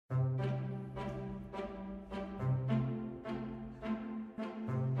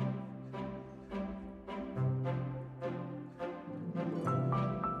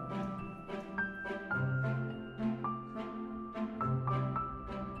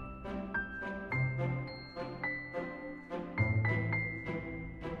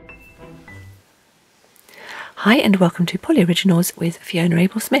Hi and welcome to Poly Originals with Fiona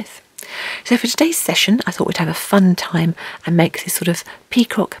Abel-Smith. So for today's session I thought we'd have a fun time and make this sort of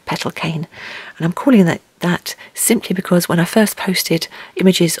peacock petal cane, and I'm calling that simply because when I first posted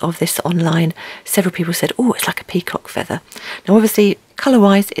images of this online, several people said, oh, it's like a peacock feather. Now obviously colour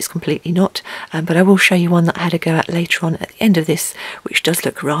wise it's completely not, but I will show you one that I had a go at later on at the end of this, which does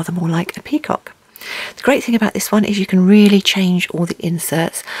look rather more like a peacock. The great thing about this one is you can really change all the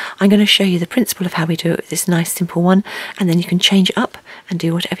inserts. I'm going to show you the principle of how we do it with this nice simple one, and then you can change it up and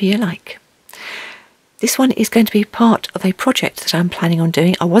do whatever you like. This one is going to be part of a project that I'm planning on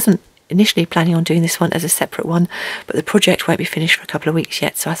doing. I wasn't initially planning on doing this one as a separate one, but the project won't be finished for a couple of weeks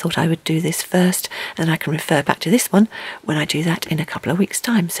yet, so I thought I would do this first and I can refer back to this one when I do that in a couple of weeks'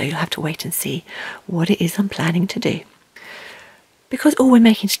 time, so you'll have to wait and see what it is I'm planning to do. Because all we're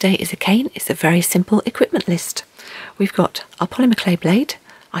making today is a cane, it's a very simple equipment list. We've got our polymer clay blade,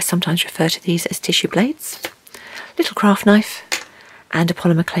 I sometimes refer to these as tissue blades, little craft knife, and a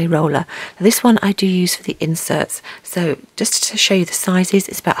polymer clay roller. Now this one I do use for the inserts, so just to show you the sizes,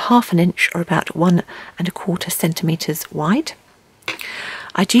 it's about 1/2 inch or about 1 1/4 centimetres wide.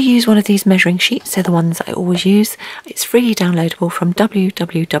 I do use one of these measuring sheets, they're the ones I always use. It's freely downloadable from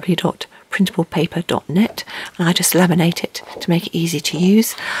www.printablepaper.net, and I just laminate it to make it easy to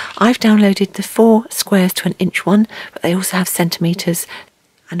use. I've downloaded the 4 squares to 1 inch one, but they also have centimetres,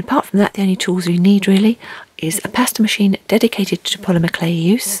 and apart from that the only tools you need really is a pasta machine dedicated to polymer clay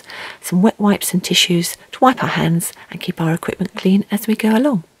use, some wet wipes and tissues to wipe our hands and keep our equipment clean as we go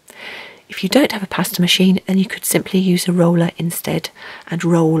along. If you don't have a pasta machine, then you could simply use a roller instead and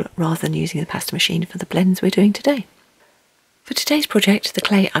roll rather than using the pasta machine for the blends we're doing today. For today's project, the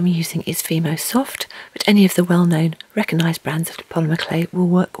clay I'm using is Fimo Soft, but any of the well-known recognised brands of polymer clay will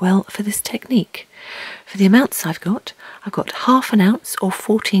work well for this technique. For the amounts I've got 1/2 ounce or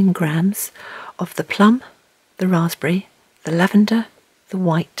 14 grams of the plum, the raspberry, the lavender, the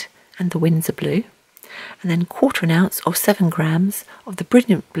white and the Windsor blue, and then 1/4 ounce or 7 grams of the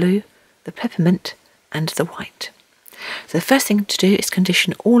brilliant blue, the peppermint and the white. So the first thing to do is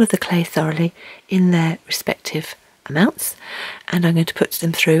condition all of the clay thoroughly in their respective amounts, and I'm going to put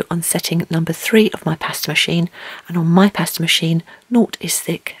them through on setting number 3 of my pasta machine, and on my pasta machine 0 is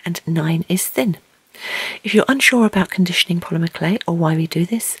thick and 9 is thin. If you're unsure about conditioning polymer clay or why we do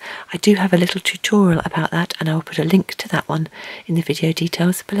this, I do have a little tutorial about that, and I will put a link to that one in the video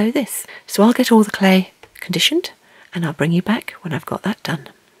details below this. So I'll get all the clay conditioned and I'll bring you back when I've got that done.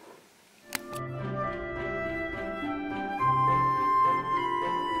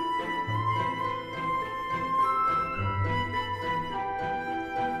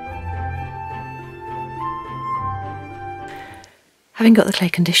 Having got the clay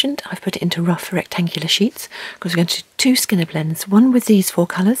conditioned, I've put it into rough rectangular sheets because we're going to do 2 Skinner blends, one with these 4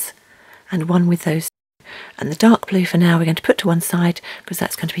 colours and one with those. And the dark blue for now we're going to put to one side because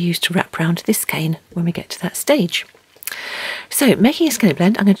that's going to be used to wrap around this cane when we get to that stage. So making a Skinner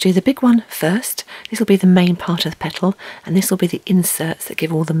blend, I'm going to do the big one first. This will be the main part of the petal, and this will be the inserts that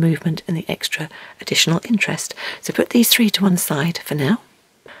give all the movement and the extra additional interest. So put these 3 to one side for now.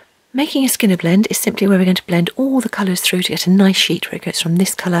 Making a Skinner blend is simply where we're going to blend all the colours through to get a nice sheet where it goes from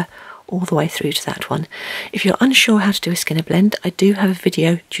this colour all the way through to that one. If you're unsure how to do a Skinner blend, I do have a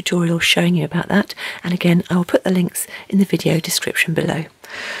video tutorial showing you about that, and again I will put the links in the video description below.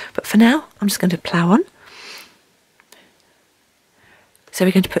 But for now I'm just going to plough on. So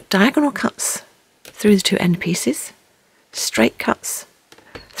we're going to put diagonal cuts through the 2 end pieces, straight cuts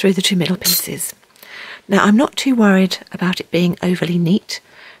through the 2 middle pieces. Now I'm not too worried about it being overly neat,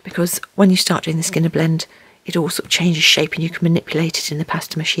 because when you start doing the Skinner blend it all sort of changes shape and you can manipulate it in the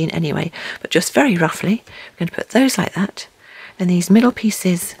pasta machine anyway, but just very roughly we're going to put those like that, then these middle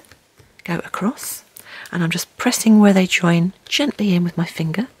pieces go across, and I'm just pressing where they join gently in with my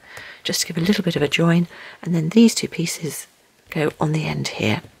finger just to give a little bit of a join, and then these 2 pieces go on the end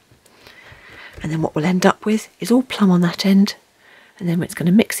here, and then what we'll end up with is all plum on that end, and then it's going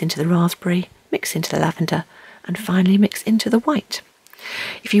to mix into the raspberry, mix into the lavender and finally mix into the white.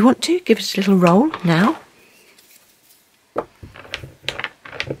 If you want to, give it a little roll now,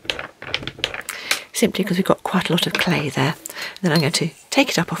 simply because we've got quite a lot of clay there. And then I'm going to take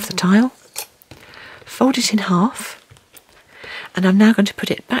it up off the tile, fold it in half, and I'm now going to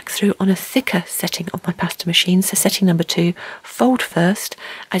put it back through on a thicker setting of my pasta machine. So setting number 2, fold first.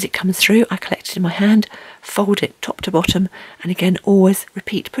 As it comes through I collect it in my hand, fold it top to bottom, and again always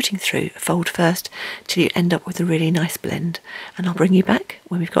repeat putting through, fold first till you end up with a really nice blend, and I'll bring you back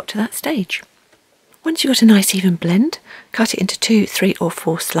when we've got to that stage. Once you've got a nice even blend, cut it into 2, 3 or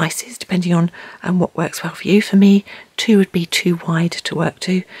 4 slices, depending on what works well for you. For me, 2 would be too wide to work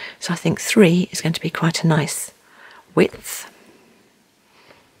to, so I think 3 is going to be quite a nice width.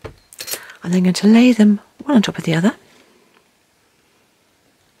 I'm then going to lay them one on top of the other.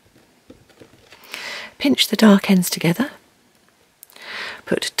 Pinch the dark ends together.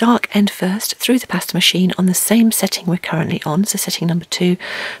 Put dark end first through the pasta machine on the same setting we're currently on, so setting number 2,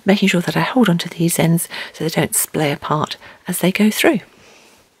 making sure that I hold on to these ends so they don't splay apart as they go through.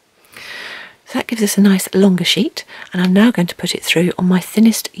 So that gives us a nice longer sheet, and I'm now going to put it through on my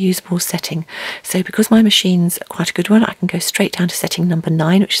thinnest usable setting. So because my machine's quite a good one, I can go straight down to setting number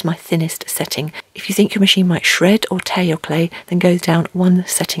 9, which is my thinnest setting. If you think your machine might shred or tear your clay, then go down one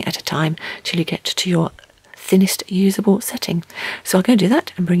setting at a time till you get to your thinnest usable setting. So I'll go do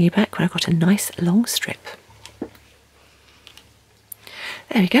that and bring you back when I've got a nice long strip.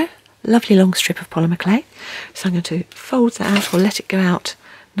 There we go, lovely long strip of polymer clay. So I'm going to fold that out, or let it go out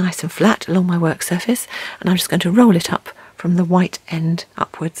nice and flat along my work surface, and I'm just going to roll it up from the white end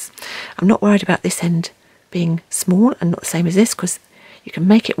upwards. I'm not worried about this end being small and not the same as this, because you can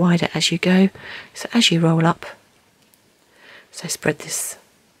make it wider as you go. So as you roll up, so spread this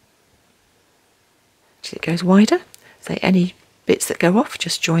till it goes wider. So any bits that go off,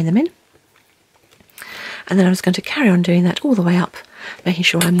 just join them in. And then I'm just going to carry on doing that all the way up, making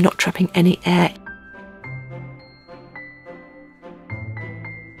sure I'm not trapping any air.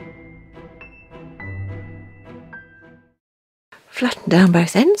 Flatten down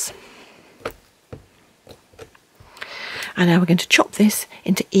both ends. And now we're going to chop this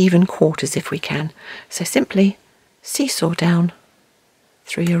into even quarters if we can. So simply seesaw down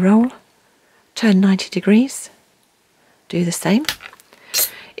through your roll, turn 90 degrees, do the same.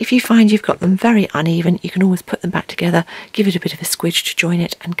 If you find you've got them very uneven, you can always put them back together, give it a bit of a squidge to join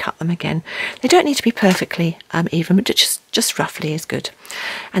it, and cut them again. They don't need to be perfectly even, but just roughly is good.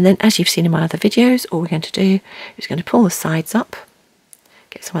 And then, as you've seen in my other videos, all we're going to do is going to pull the sides up,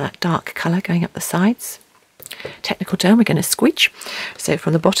 get some of that dark colour going up the sides. Technical term, we're going to squidge. So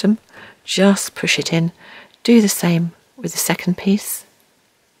from the bottom, just push it in. Do the same with the second piece.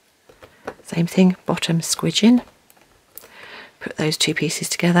 Same thing, bottom squidge in. Put those 2 pieces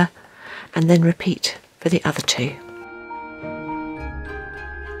together, and then repeat for the other 2.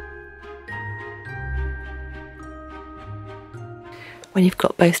 When you've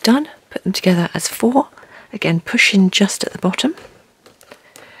got both done, put them together as 4. Again, push in just at the bottom.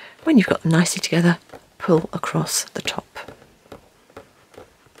 When you've got them nicely together, pull across the top.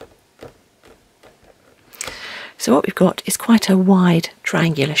 So what we've got is quite a wide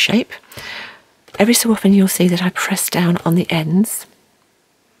triangular shape. Every so often you'll see that I press down on the ends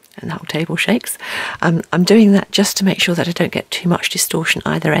and the whole table shakes. I'm doing that just to make sure that I don't get too much distortion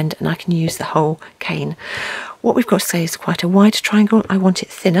either end, and I can use the whole cane. What we've got to say is quite a wide triangle. I want it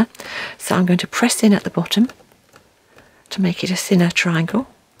thinner, so I'm going to press in at the bottom to make it a thinner triangle,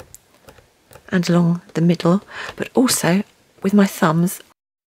 and along the middle, but also with my thumbs.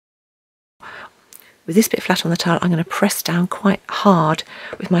 With this bit flat on the tile, I'm going to press down quite hard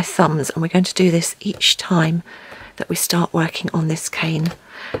with my thumbs, and we're going to do this each time that we start working on this cane,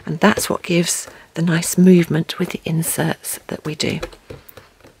 and that's what gives the nice movement with the inserts that we do.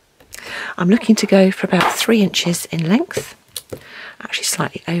 I'm looking to go for about 3 inches in length, actually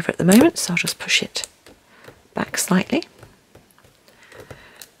slightly over at the moment, so I'll just push it back slightly.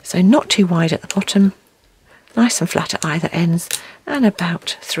 So not too wide at the bottom, nice and flat at either ends, and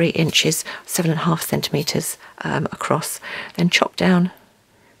about 3 inches, 7.5 centimetres across. Then chop down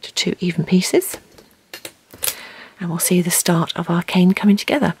to 2 even pieces, and we'll see the start of our cane coming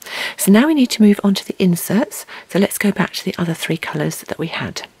together. So now we need to move on to the inserts, so let's go back to the other 3 colours that we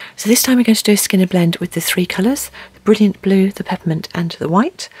had. So this time we're going to do a skinner blend with the 3 colours, the brilliant blue, the peppermint and the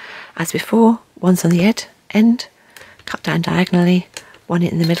white. As before, one's on the end, cut down diagonally, one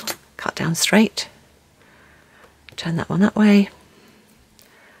in the middle, cut down straight, turn that one that way,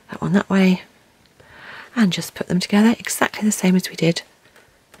 that one that way, and just put them together exactly the same as we did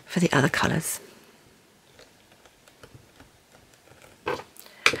for the other colours.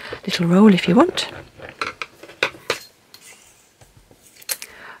 Little roll if you want.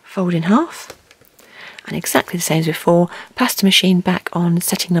 Fold in half, and exactly the same as before, pasta machine back on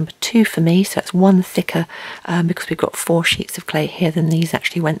setting number 2 for me, so that's 1 thicker because we've got 4 sheets of clay here than these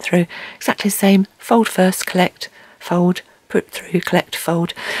actually went through. Exactly the same, fold first, collect, fold, put through, collect,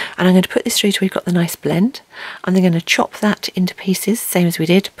 fold, and I'm going to put this through till we've got the nice blend. I'm then going to chop that into pieces, same as we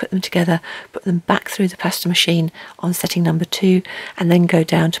did, put them together, put them back through the pasta machine on setting number 2, and then go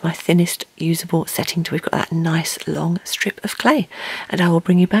down to my thinnest usable setting till we've got that nice long strip of clay, and I will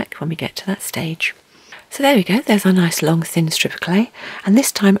bring you back when we get to that stage. So there we go, there's our nice long thin strip of clay, and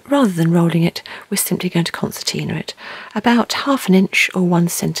this time rather than rolling it we're simply going to concertina it about 1/2 inch or 1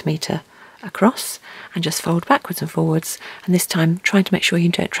 centimetre across, and just fold backwards and forwards, and this time trying to make sure you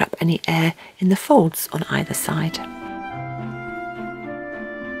don't trap any air in the folds on either side.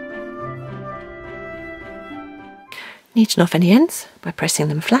 Neaten off any ends by pressing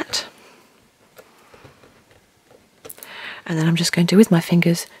them flat, and then I'm just going to, with my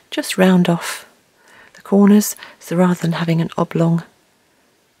fingers, just round off the corners, so rather than having an oblong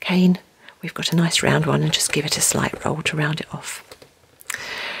cane we've got a nice round one, and just give it a slight roll to round it off.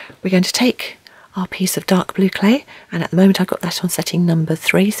 We're going to take our piece of dark blue clay, and at the moment I've got that on setting number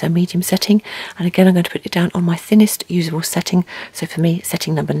 3, so medium setting, and again I'm going to put it down on my thinnest usable setting, so for me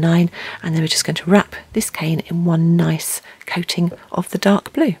setting number 9, and then we're just going to wrap this cane in one nice coating of the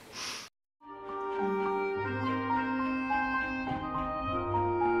dark blue.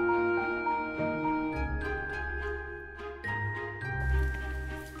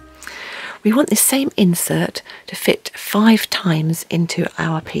 We want this same insert to fit 5 times into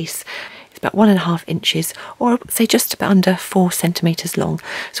our piece. It's about 1.5 inches, or say just about under 4 centimetres long.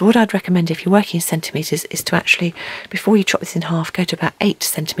 So what I'd recommend if you're working in centimetres is to actually, before you chop this in half, go to about 8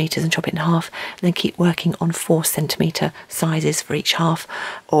 centimetres and chop it in half, and then keep working on 4 centimetre sizes for each half.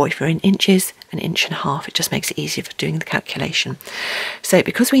 Or if you're in inches, 1.5 inches, it just makes it easier for doing the calculation. So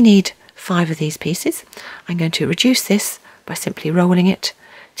because we need 5 of these pieces, I'm going to reduce this by simply rolling it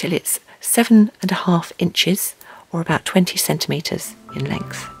till it's 7.5 inches, or about 20 centimetres in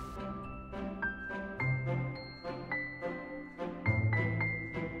length.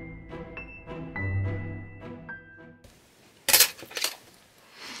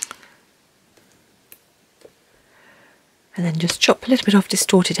 And then just chop a little bit off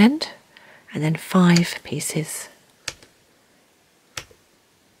distorted end, and then 5 pieces.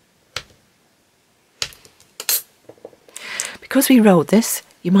 Because we rolled this,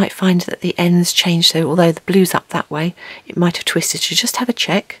 you might find that the ends change, so although the blue's up that way, it might have twisted. So just have a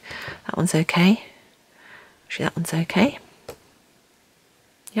check. That one's okay. Actually, that one's okay.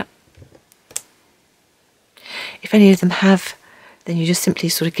 Yep. If any of them have, then you just simply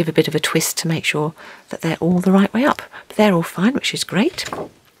sort of give a bit of a twist to make sure that they're all the right way up. But they're all fine, which is great.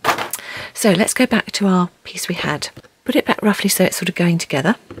 So let's go back to our piece we had. Put it back roughly so it's sort of going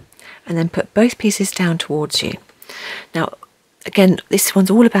together, and then put both pieces down towards you. Now, again, this one's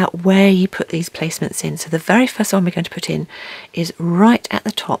all about where you put these placements in. So the very first one we're going to put in is right at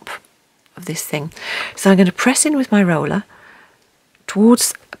the top of this thing. So I'm going to press in with my roller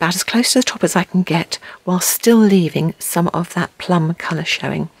towards about as close to the top as I can get, while still leaving some of that plum colour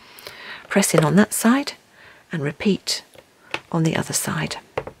showing. Press in on that side and repeat on the other side.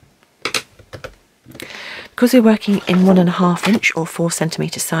 Because we're working in 1.5 inch or 4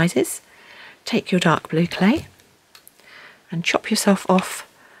 centimetre sizes, take your dark blue clay and chop yourself off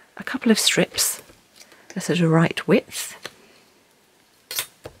a couple of strips at sort of right width.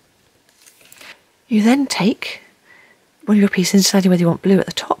 You then take one of your pieces, deciding whether you want blue at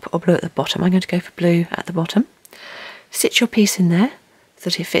the top or blue at the bottom. I'm going to go for blue at the bottom. Sit your piece in there so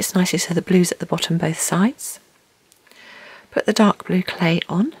that it fits nicely, so the blue's at the bottom both sides. Put the dark blue clay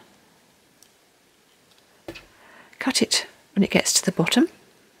on. Cut it when it gets to the bottom,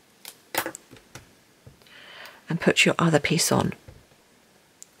 and put your other piece on.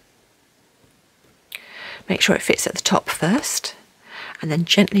 Make sure it fits at the top first, and then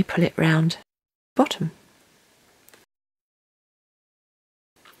gently pull it round the bottom.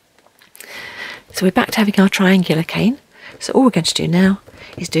 So we're back to having our triangular cane. So all we're going to do now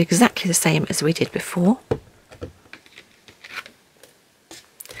is do exactly the same as we did before.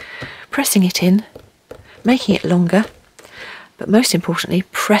 Pressing it in, making it longer, but most importantly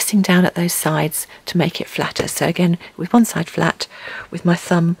pressing down at those sides to make it flatter. So again, with one side flat, with my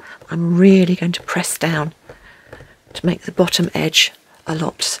thumb I'm really going to press down to make the bottom edge a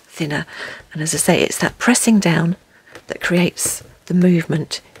lot thinner. And as I say, it's that pressing down that creates the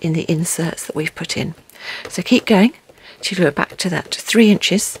movement in the inserts that we've put in. So keep going till you're back to that 3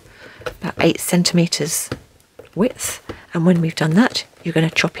 inches, about 8 centimetres width, and when we've done that you're going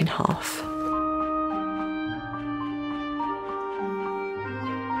to chop in half.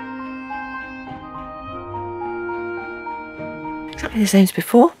 Exactly the same as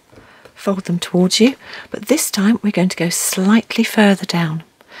before, fold them towards you, but this time we're going to go slightly further down.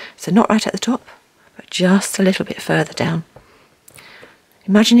 So not right at the top, but just a little bit further down.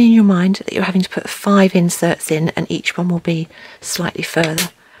 Imagine in your mind that you're having to put 5 inserts in, and each one will be slightly further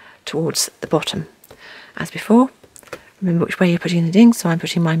towards the bottom. As before, remember which way you're putting the ding, so I'm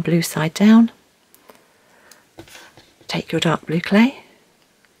putting mine blue side down. Take your dark blue clay,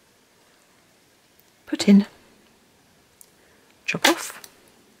 put in, chop off,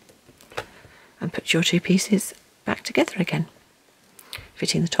 and put your two pieces back together again,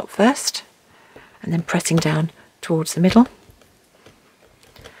 fitting the top first and then pressing down towards the middle.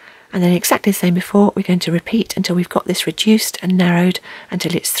 And then exactly the same before, we're going to repeat until we've got this reduced and narrowed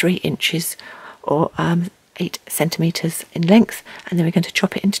until it's 3 inches or 8 centimetres in length, and then we're going to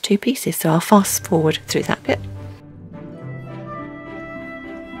chop it into 2 pieces. So I'll fast forward through that bit.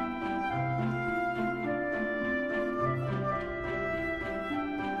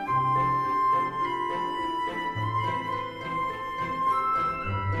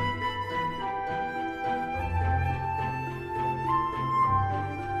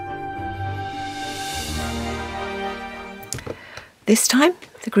 This time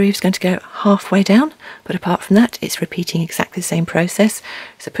the groove's going to go halfway down, but apart from that it's repeating exactly the same process.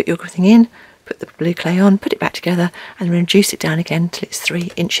 So put your thing in, put the blue clay on, put it back together and reduce it down again till it's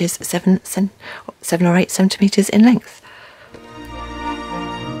 3 inches, 7 or 8 centimetres in length.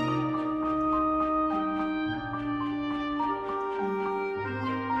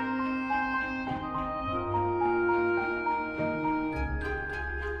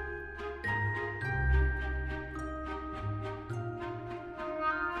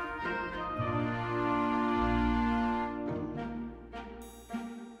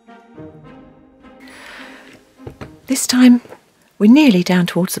 This time we're nearly down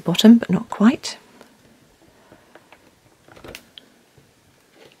towards the bottom, but not quite.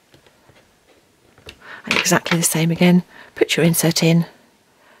 And exactly the same again, put your insert in,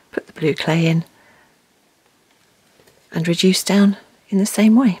 put the blue clay in, and reduce down in the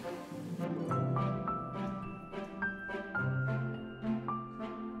same way.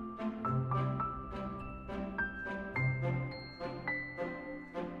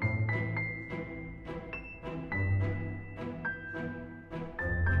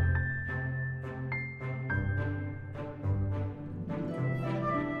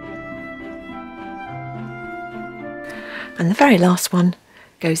 And the very last one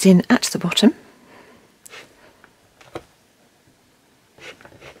goes in at the bottom.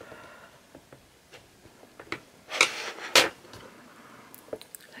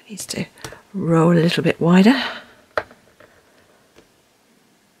 That needs to roll a little bit wider.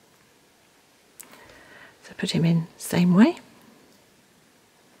 So put him in the same way.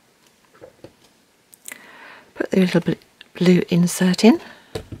 Put the little blue insert in.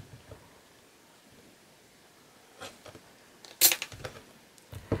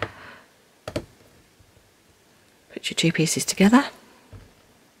 Put your 2 pieces together.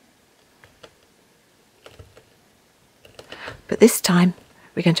 But this time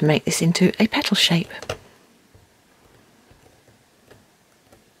we're going to make this into a petal shape.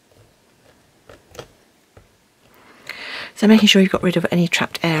 So making sure you've got rid of any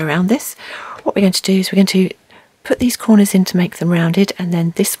trapped air around this. What we're going to do is we're going to put these corners in to make them rounded, and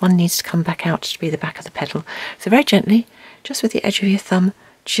then this one needs to come back out to be the back of the petal. So very gently, just with the edge of your thumb,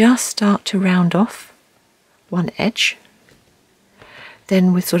 just start to round off one edge.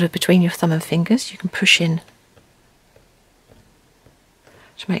 Then with sort of between your thumb and fingers you can push in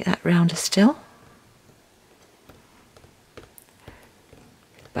to make that rounder still.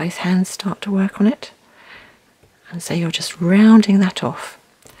 Both hands start to work on it, and so you're just rounding that off.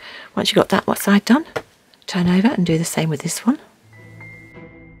 Once you've got that side done, turn over and do the same with this one.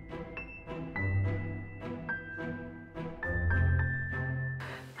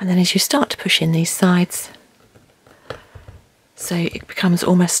 And then as you start to push in these sides, so it becomes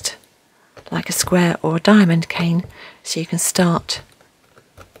almost like a square or a diamond cane, so you can start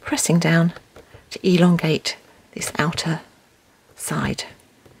pressing down to elongate this outer side.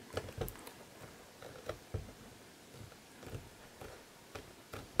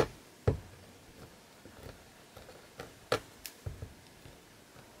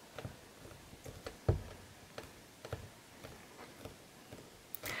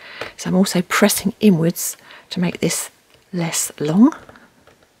 So I'm also pressing inwards to make this less long.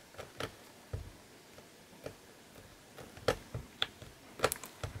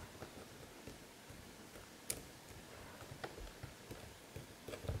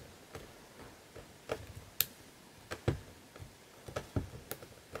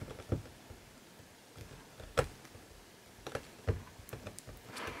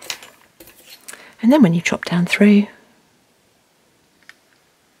 And then when you chop down through,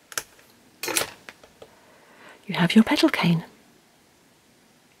 you have your petal cane.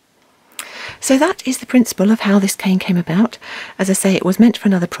 So that is the principle of how this cane came about. As I say, it was meant for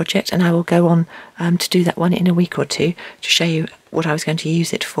another project, and I will go on to do that one in a week or two to show you what I was going to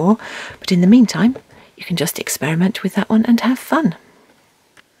use it for. But in the meantime, you can just experiment with that one and have fun.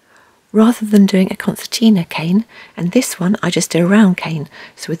 rather than doing a concertina cane, and this one I just did a round cane,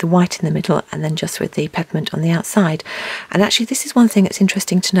 so with the white in the middle and then just with the peppermint on the outside. And actually this is one thing that's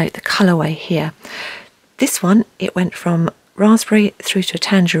interesting to note, the colourway here. This one, it went from raspberry through to a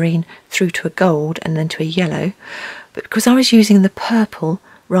tangerine, through to a gold and then to a yellow, but because I was using the purple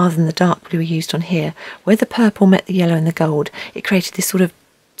rather than the dark blue we used on here, where the purple met the yellow and the gold, it created this sort of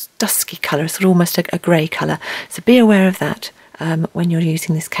dusky colour, sort of almost a grey colour. So be aware of that when you're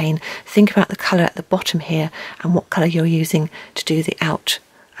using this cane. Think about the colour at the bottom here and what colour you're using to do the out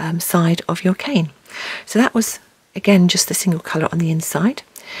side of your cane. So that was again just the single colour on the inside.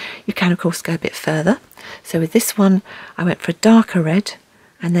 You can of course go a bit further. So with this one I went for a darker red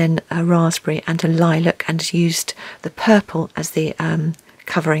and then a raspberry and a lilac and used the purple as the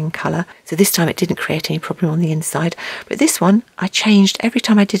covering colour. So this time it didn't create any problem on the inside, but this one I changed every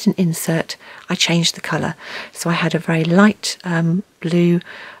time I did an insert. I changed the colour. So I had a very light blue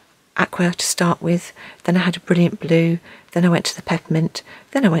aqua to start with, then I had a brilliant blue, then I went to the peppermint,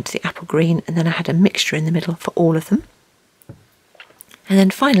 then I went to the apple green, and then I had a mixture in the middle for all of them. And then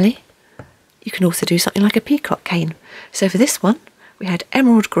finally you can also do something like a peacock cane. So for this one we had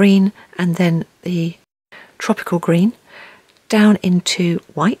emerald green and then the tropical green down into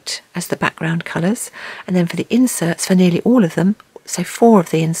white as the background colours, and then for the inserts for nearly all of them, so 4 of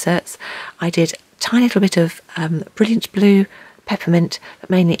the inserts, I did a tiny little bit of brilliant blue, peppermint, but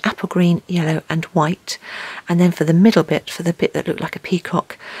mainly apple green, yellow and white. And then for the middle bit, for the bit that looked like a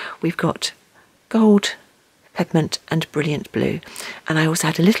peacock, we've got gold, peppermint and brilliant blue. And I also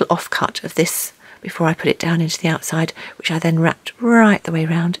had a little offcut of this before I put it down into the outside, which I then wrapped right the way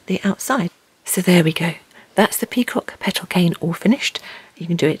around the outside. So there we go. That's the peacock petal cane all finished. You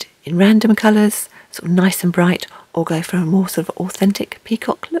can do it in random colours, sort of nice and bright, or go for a more sort of authentic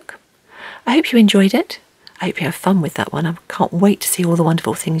peacock look. I hope you enjoyed it. I hope you have fun with that one. I can't wait to see all the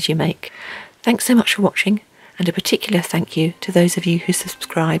wonderful things you make. Thanks so much for watching, and a particular thank you to those of you who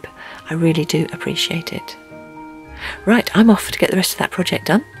subscribe. I really do appreciate it. Right, I'm off to get the rest of that project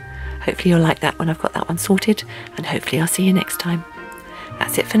done. Hopefully you'll like that when I've got that one sorted, and hopefully I'll see you next time.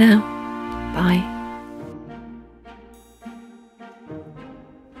 That's it for now. Bye.